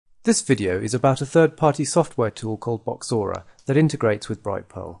This video is about a third-party software tool called Boxora that integrates with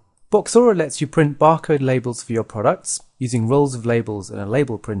Brightpearl. Boxora lets you print barcode labels for your products using rolls of labels and a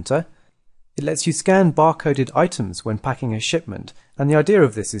label printer. It lets you scan barcoded items when packing a shipment, and the idea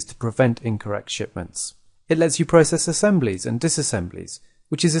of this is to prevent incorrect shipments. It lets you process assemblies and disassemblies,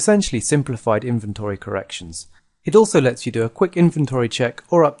 which is essentially simplified inventory corrections. It also lets you do a quick inventory check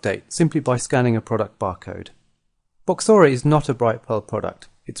or update simply by scanning a product barcode. Boxora is not a Brightpearl product.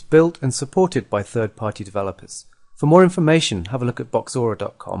 It's built and supported by third-party developers. For more information, have a look at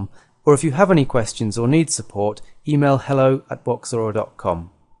boxora.com, or if you have any questions or need support, email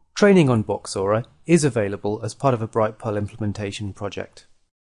hello@boxora.com. Training on Boxora is available as part of a Brightpearl implementation project.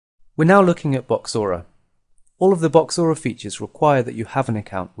 We're now looking at Boxora. All of the Boxora features require that you have an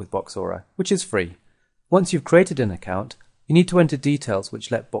account with Boxora, which is free. Once you've created an account, you need to enter details which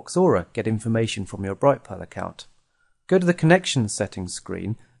let Boxora get information from your Brightpearl account. Go to the Connections settings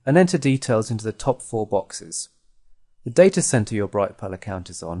screen and enter details into the top 4 boxes. The data center your Brightpearl account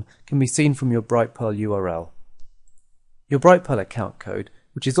is on can be seen from your Brightpearl URL. Your Brightpearl account code,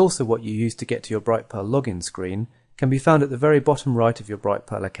 which is also what you use to get to your Brightpearl login screen, can be found at the very bottom right of your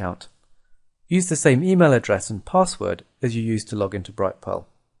Brightpearl account. Use the same email address and password as you use to log into Brightpearl.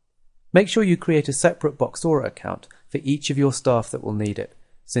 Make sure you create a separate Boxora account for each of your staff that will need it,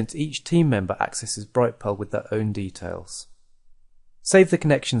 since each team member accesses Brightpearl with their own details. Save the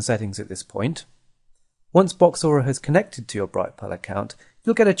connection settings at this point. Once Boxora has connected to your Brightpearl account,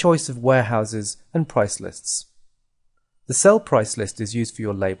 you'll get a choice of warehouses and price lists. The sell price list is used for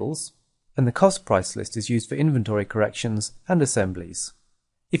your labels, and the cost price list is used for inventory corrections and assemblies.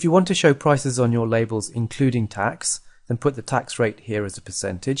 If you want to show prices on your labels including tax, then put the tax rate here as a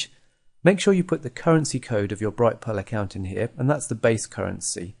percentage. Make sure you put the currency code of your Brightpearl account in here, and that's the base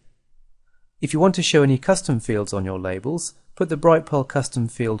currency. If you want to show any custom fields on your labels, put the Brightpearl custom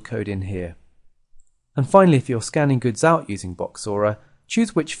field code in here. And finally, if you're scanning goods out using Boxora,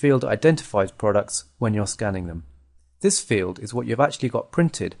 choose which field identifies products when you're scanning them. This field is what you've actually got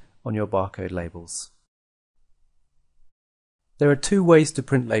printed on your barcode labels. There are 2 ways to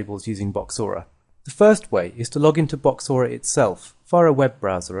print labels using Boxora. The first way is to log into Boxora itself via a web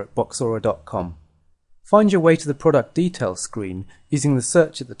browser at boxora.com. Find your way to the product details screen using the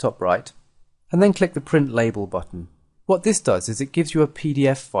search at the top right, and then click the Print Label button. What this does is it gives you a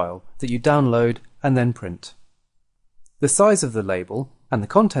PDF file that you download and then print. The size of the label and the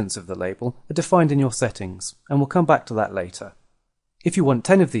contents of the label are defined in your settings, and we'll come back to that later. If you want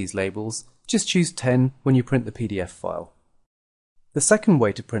 10 of these labels, just choose 10 when you print the PDF file. The second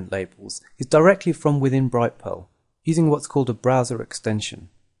way to print labels is directly from within Brightpearl, using what's called a browser extension.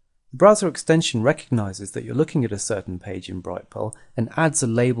 The browser extension recognizes that you're looking at a certain page in Brightpearl and adds a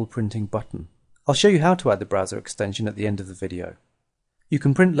label printing button. I'll show you how to add the browser extension at the end of the video. You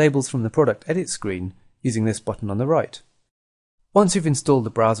can print labels from the product edit screen using this button on the right. Once you've installed the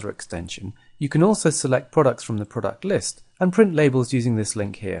browser extension, you can also select products from the product list and print labels using this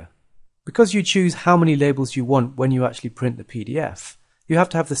link here. Because you choose how many labels you want when you actually print the PDF, you have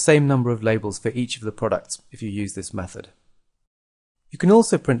to have the same number of labels for each of the products if you use this method. You can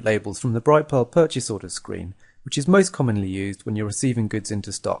also print labels from the Brightpearl purchase order screen, which is most commonly used when you're receiving goods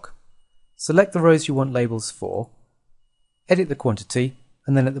into stock. Select the rows you want labels for, edit the quantity,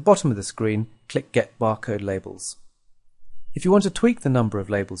 and then at the bottom of the screen, click Get Barcode Labels. If you want to tweak the number of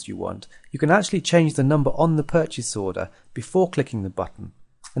labels you want, you can actually change the number on the purchase order before clicking the button,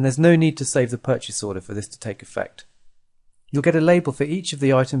 and there's no need to save the purchase order for this to take effect. You'll get a label for each of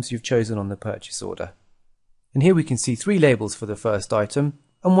the items you've chosen on the purchase order. And here we can see 3 labels for the first item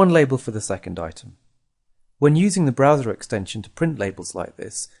and 1 label for the second item. When using the browser extension to print labels like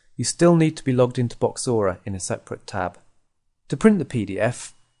this, you still need to be logged into Boxora in a separate tab. To print the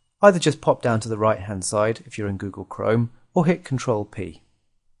PDF, either just pop down to the right hand side if you're in Google Chrome, or hit Ctrl+P.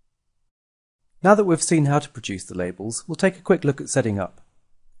 Now that we've seen how to produce the labels, we'll take a quick look at setting up.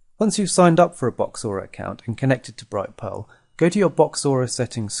 Once you've signed up for a Boxora account and connected to Brightpearl, go to your Boxora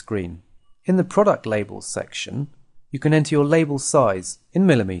settings screen. In the Product Labels section, you can enter your label size in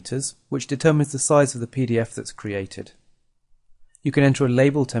millimeters, which determines the size of the PDF that's created. You can enter a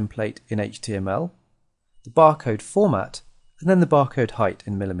label template in HTML, the barcode format, and then the barcode height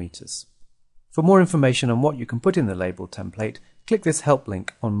in millimeters. For more information on what you can put in the label template, click this help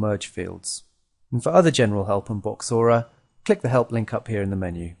link on Merge Fields. And for other general help on Boxora, click the help link up here in the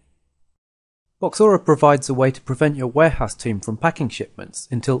menu. Boxora provides a way to prevent your warehouse team from packing shipments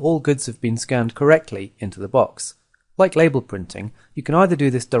until all goods have been scanned correctly into the box. Like label printing, you can either do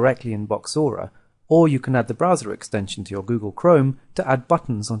this directly in Boxora, or you can add the browser extension to your Google Chrome to add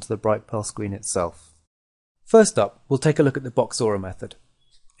buttons onto the Brightpearl screen itself. First up, we'll take a look at the Boxora method.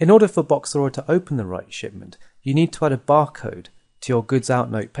 In order for Boxora to open the right shipment, you need to add a barcode to your Goods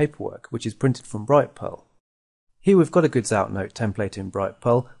Out Note paperwork, which is printed from Brightpearl. Here we've got a Goods Out Note template in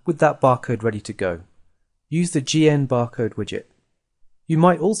Brightpearl with that barcode ready to go. Use the GN barcode widget. You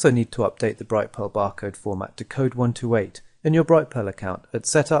might also need to update the Brightpearl barcode format to code 128 in your Brightpearl account at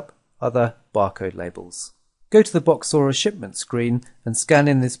Setup, Other, Barcode Labels. Go to the Boxora shipment screen and scan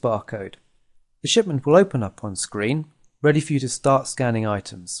in this barcode. The shipment will open up on screen, ready for you to start scanning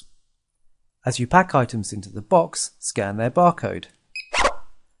items. As you pack items into the box, scan their barcode.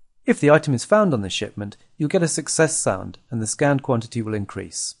 If the item is found on the shipment, you'll get a success sound and the scanned quantity will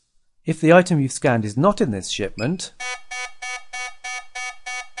increase. If the item you've scanned is not in this shipment,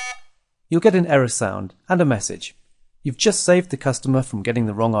 you'll get an error sound and a message. You've just saved the customer from getting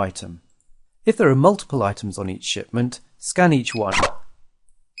the wrong item. If there are multiple items on each shipment, scan each one.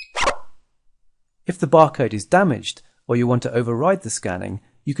 If the barcode is damaged or you want to override the scanning,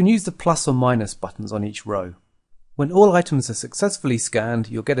 you can use the plus or minus buttons on each row. When all items are successfully scanned,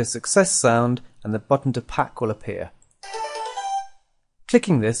 you'll get a success sound and the button to pack will appear.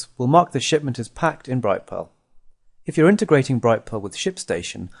 Clicking this will mark the shipment as packed in Brightpearl. If you're integrating Brightpearl with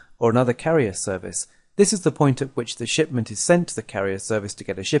ShipStation or another carrier service, this is the point at which the shipment is sent to the carrier service to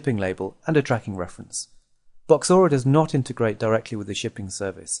get a shipping label and a tracking reference. Boxora does not integrate directly with the shipping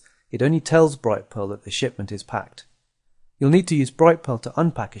service. It only tells Brightpearl that the shipment is packed. You'll need to use Brightpearl to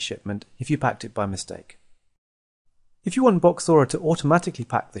unpack a shipment if you packed it by mistake. If you want Boxora to automatically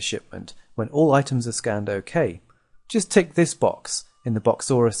pack the shipment when all items are scanned OK, just tick this box in the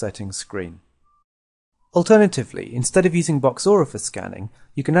Boxora settings screen. Alternatively, instead of using Boxora for scanning,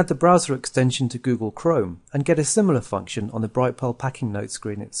 you can add the browser extension to Google Chrome and get a similar function on the Brightpearl packing note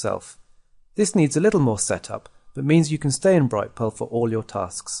screen itself. This needs a little more setup, but means you can stay in Brightpearl for all your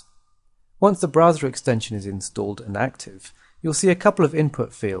tasks. Once the browser extension is installed and active, you'll see a couple of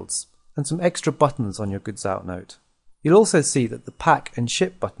input fields and some extra buttons on your Goods Out Note. You'll also see that the Pack and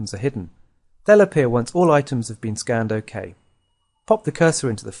Ship buttons are hidden. They'll appear once all items have been scanned OK. Pop the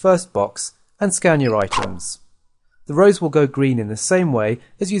cursor into the first box and scan your items. The rows will go green in the same way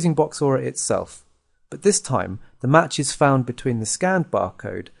as using Boxora itself, but this time the match is found between the scanned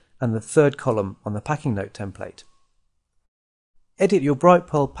barcode and the third column on the packing note template. Edit your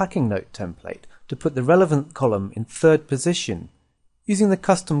Brightpearl packing note template to put the relevant column in third position using the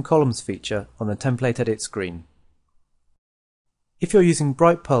Custom Columns feature on the Template Edit screen. If you're using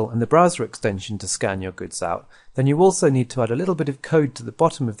Brightpearl and the browser extension to scan your goods out, then you also need to add a little bit of code to the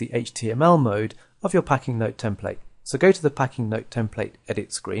bottom of the HTML mode of your packing note template. So go to the Packing Note Template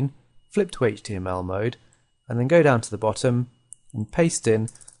Edit screen, flip to HTML mode, and then go down to the bottom and paste in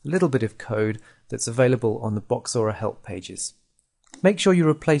a little bit of code that's available on the Boxora help pages. Make sure you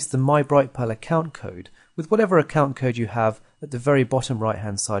replace the My Brightpearl account code with whatever account code you have at the very bottom right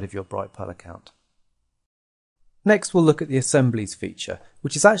hand side of your Brightpearl account. Next we'll look at the Assemblies feature,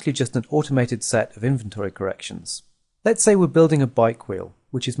 which is actually just an automated set of inventory corrections. Let's say we're building a bike wheel,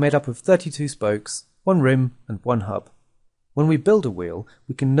 which is made up of 32 spokes, one rim and one hub. When we build a wheel,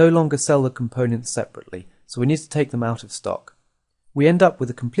 we can no longer sell the components separately, so we need to take them out of stock. We end up with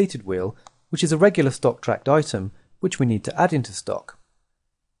a completed wheel, which is a regular stock tracked item, which we need to add into stock.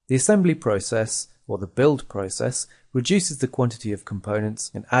 The assembly process, or the build process, reduces the quantity of components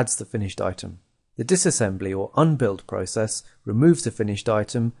and adds the finished item. The disassembly or unbuild process removes the finished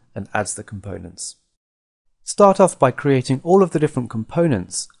item and adds the components. Start off by creating all of the different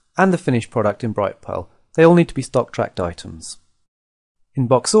components and the finished product in Brightpearl. They all need to be stock tracked items. In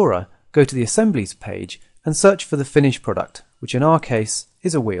Boxora, go to the Assemblies page and search for the finished product, which in our case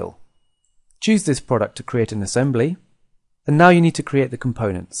is a wheel. Choose this product to create an assembly, and now you need to create the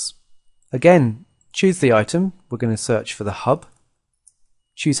components. Again, choose the item. We're going to search for the hub.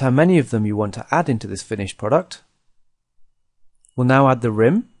 Choose how many of them you want to add into this finished product. We'll now add the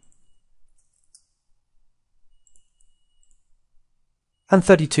rim and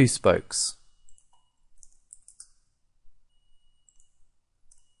 32 spokes.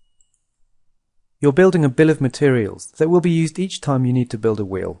 You're building a bill of materials that will be used each time you need to build a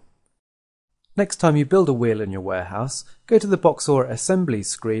wheel. Next time you build a wheel in your warehouse, go to the Boxora Assemblies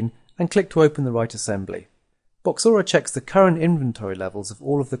screen and click to open the right assembly. Boxora checks the current inventory levels of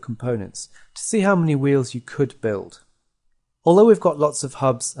all of the components to see how many wheels you could build. Although we've got lots of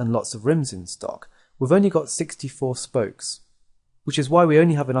hubs and lots of rims in stock, we've only got 64 spokes, which is why we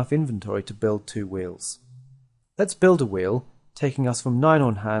only have enough inventory to build 2 wheels. Let's build a wheel, taking us from 9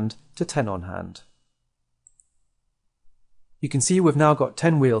 on hand to 10 on hand. You can see we've now got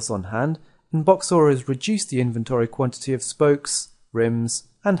 10 wheels on hand, and Boxora has reduced the inventory quantity of spokes, rims,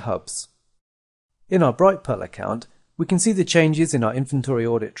 and hubs. In our Brightpearl account, we can see the changes in our inventory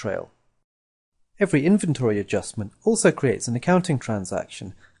audit trail. Every inventory adjustment also creates an accounting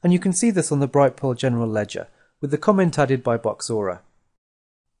transaction, and you can see this on the Brightpearl general ledger with the comment added by Boxora.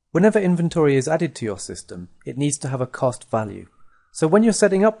 Whenever inventory is added to your system, it needs to have a cost value. So when you're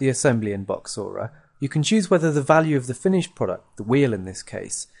setting up the assembly in Boxora, you can choose whether the value of the finished product, the wheel in this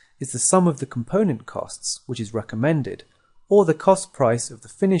case, is the sum of the component costs, which is recommended, or the cost price of the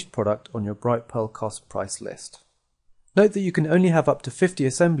finished product on your Brightpearl cost price list. Note that you can only have up to 50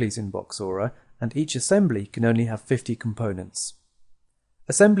 assemblies in Boxora, and each assembly can only have 50 components.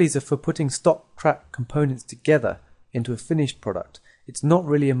 Assemblies are for putting stock track components together into a finished product. It's not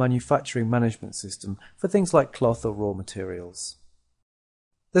really a manufacturing management system for things like cloth or raw materials.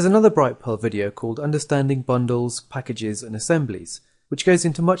 There's another Brightpearl video called Understanding Bundles, Packages and Assemblies, which goes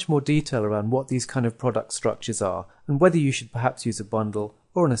into much more detail around what these kind of product structures are and whether you should perhaps use a bundle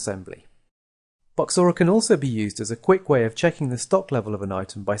or an assembly. Boxora can also be used as a quick way of checking the stock level of an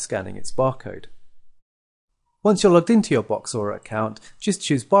item by scanning its barcode. Once you're logged into your Boxora account, just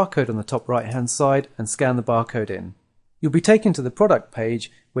choose Barcode on the top right hand side and scan the barcode in. You'll be taken to the product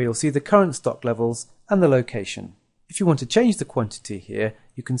page where you'll see the current stock levels and the location. If you want to change the quantity here,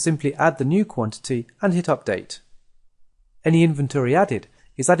 you can simply add the new quantity and hit Update. Any inventory added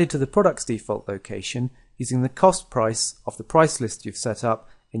is added to the product's default location using the cost price of the price list you've set up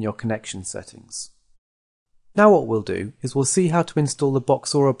in your connection settings. Now what we'll do is we'll see how to install the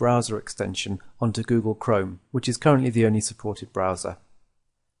Boxora browser extension onto Google Chrome, which is currently the only supported browser.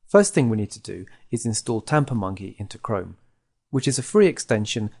 First thing we need to do is install Tampermonkey into Chrome, which is a free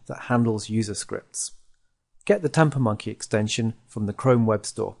extension that handles user scripts. Get the Tampermonkey extension from the Chrome Web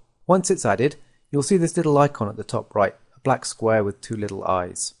Store. Once it's added, you'll see this little icon at the top right, a black square with two little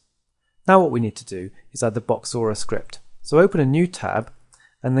eyes. Now what we need to do is add the Boxora script. So open a new tab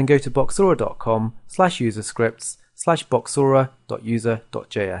and then go to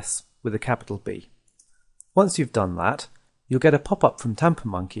boxora.com/userscripts/boxora.user.js with a capital B. Once you've done that, you'll get a pop-up from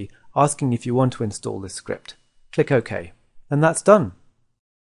Tampermonkey asking if you want to install this script. Click OK, and that's done.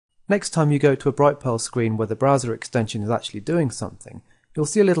 Next time you go to a Brightpearl screen where the browser extension is actually doing something, you'll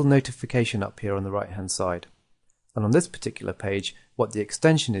see a little notification up here on the right hand side. And on this particular page, what the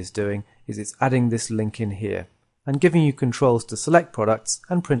extension is doing is it's adding this link in here and giving you controls to select products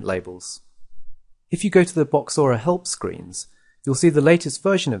and print labels. If you go to the Boxora help screens, you'll see the latest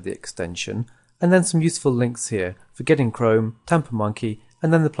version of the extension and then some useful links here for getting Chrome, Tampermonkey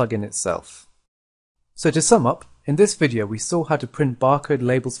and then the plugin itself. So to sum up, in this video we saw how to print barcode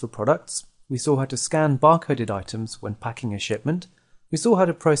labels for products, we saw how to scan barcoded items when packing a shipment, we saw how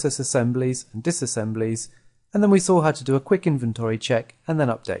to process assemblies and disassemblies, and then we saw how to do a quick inventory check and then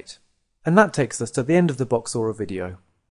update. And that takes us to the end of the Boxora video.